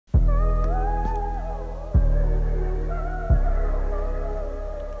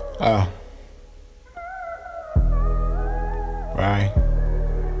Oh. Right.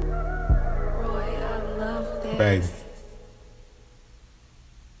 Roy, I love this. Baby.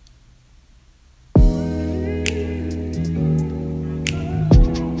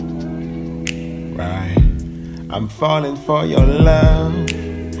 Right. I'm falling for your love.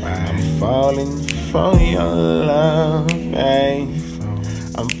 Right. I'm falling for your love, babe.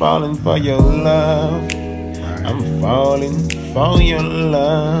 I'm falling for your love. Right. I'm falling for your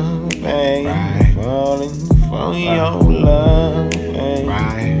love, babe. Right. I'm falling for your love, babe.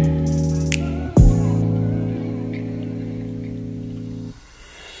 Right.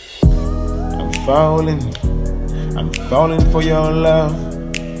 I'm falling for your love.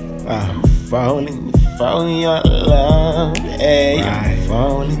 I'm falling for your love, hey. Right. I'm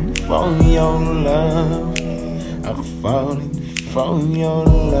falling for your love. I'm falling for your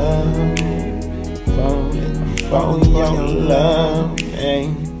love. Falling for your love, hey.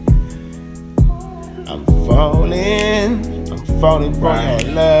 I'm falling for your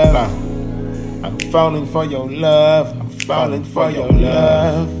love. I'm falling for your love. I'm falling for your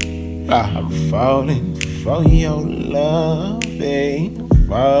love. I'm falling for your love, hey.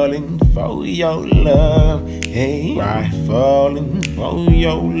 Falling for your love, hey. Right. Falling for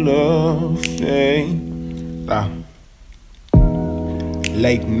your love, hey.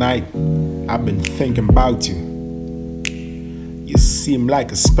 Late night, I've been thinking about you. You seem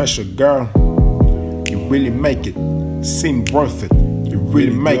like a special girl. You really make it seem worth it. You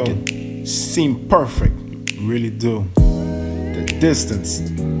really make it seem perfect. You really do. The distance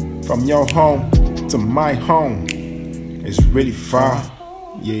from your home to my home is really far.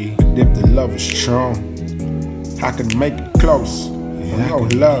 Yeah, but if the love is strong, I can make it close. Yeah, your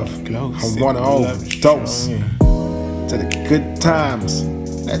love, I wanna overdose. To the good times,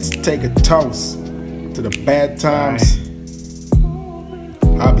 let's take a toast. To the bad times,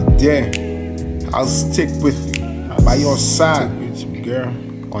 I'll be there. I'll stick with you, by your side, girl,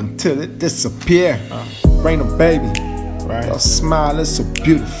 until it disappear. Rain a baby, right. Your smile is so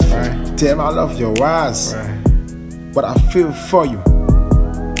beautiful. Right. Damn, I love your eyes. Right. What I feel for you,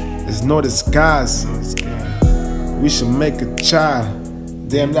 there's no disguise. We should make a child.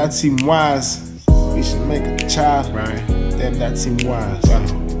 Damn, that seem wise. We should make a child. Right. Damn, that seem wise.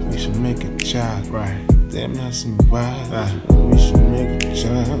 We should make a child. Right. Damn, that seem wise. We should make a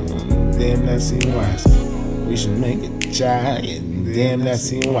child. Damn, that seem wise. We should make a child. Damn, that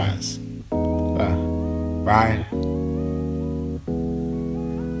seem wise. Right.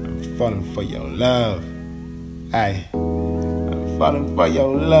 I'm falling for your love. Aye. I'm falling for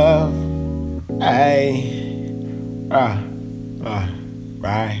your love. Aye.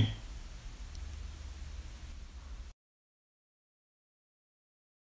 Right.